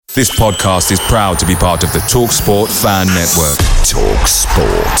This podcast is proud to be part of the TalkSport Fan Network.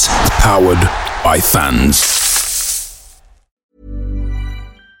 TalkSport. Powered by fans.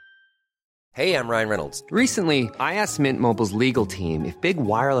 Hey, I'm Ryan Reynolds. Recently, I asked Mint Mobile's legal team if big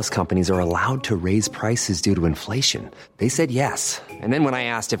wireless companies are allowed to raise prices due to inflation. They said yes. And then when I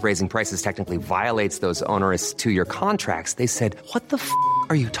asked if raising prices technically violates those onerous two-year contracts, they said, "What the f***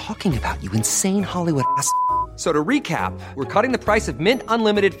 are you talking about, you insane Hollywood ass?" So to recap, we're cutting the price of Mint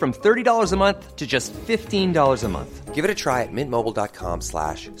Unlimited from $30 a month to just $15 a month. Give it a try at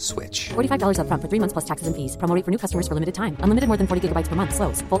mintmobile.com/switch. $45 up front for 3 months plus taxes and fees. Promo rate for new customers for limited time. Unlimited more than 40 gigabytes per month.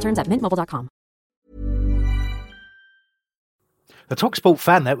 Slows full terms at mintmobile.com. The TalkSport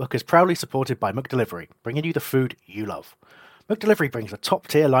Fan Network is proudly supported by McDelivery, bringing you the food you love. McDelivery brings a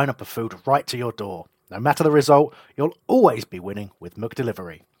top-tier lineup of food right to your door. No matter the result, you'll always be winning with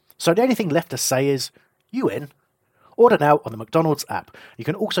McDelivery. So the only thing left to say is, you in? Order now on the McDonald's app. You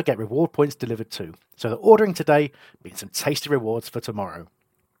can also get reward points delivered too, so that ordering today means some tasty rewards for tomorrow.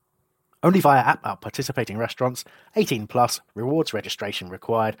 Only via app at participating restaurants, 18 plus, rewards registration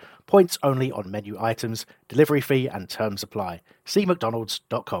required, points only on menu items, delivery fee and terms apply. See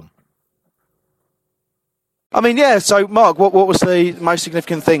mcdonalds.com. I mean, yeah, so Mark, what was the most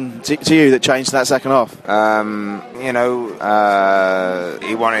significant thing to you that changed in that second half?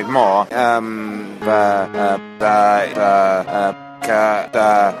 He wanted more.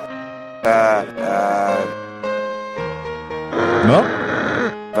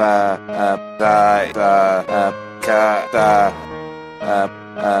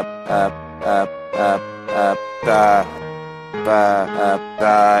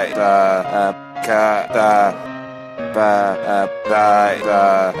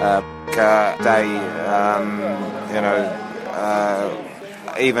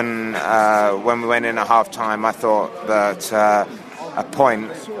 Even when we went in at half-time, I thought that a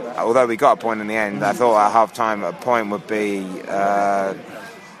point, although we got a point in the end, I thought at half-time a point would be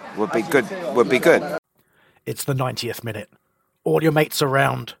good. It's the 90th minute. All your mates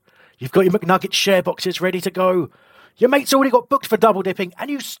around. You've got your McNugget share boxes ready to go. Your mate's already got booked for double dipping,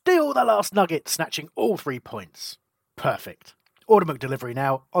 and you steal the last nugget, snatching all 3 points. Perfect. Order McDelivery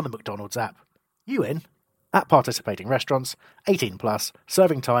now on the McDonald's app. You in? At participating restaurants, 18 plus,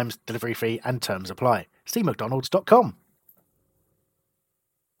 serving times, delivery fee and terms apply. See mcdonalds.com.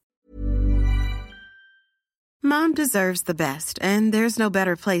 Mom deserves the best, and there's no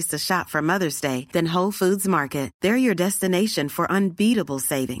better place to shop for Mother's Day than Whole Foods Market. They're your destination for unbeatable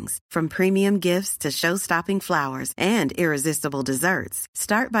savings, from premium gifts to show-stopping flowers and irresistible desserts.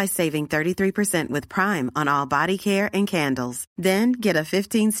 Start by saving 33% with Prime on all body care and candles. Then get a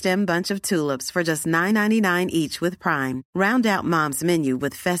 15-stem bunch of tulips for just $9.99 each with Prime. Round out Mom's menu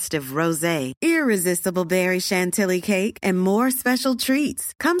with festive rosé, irresistible berry chantilly cake, and more special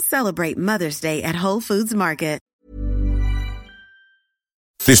treats. Come celebrate Mother's Day at Whole Foods Market.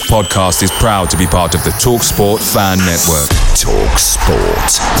 This podcast is proud to be part of the TalkSport Fan Network.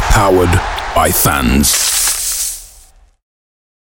 TalkSport. Powered by fans.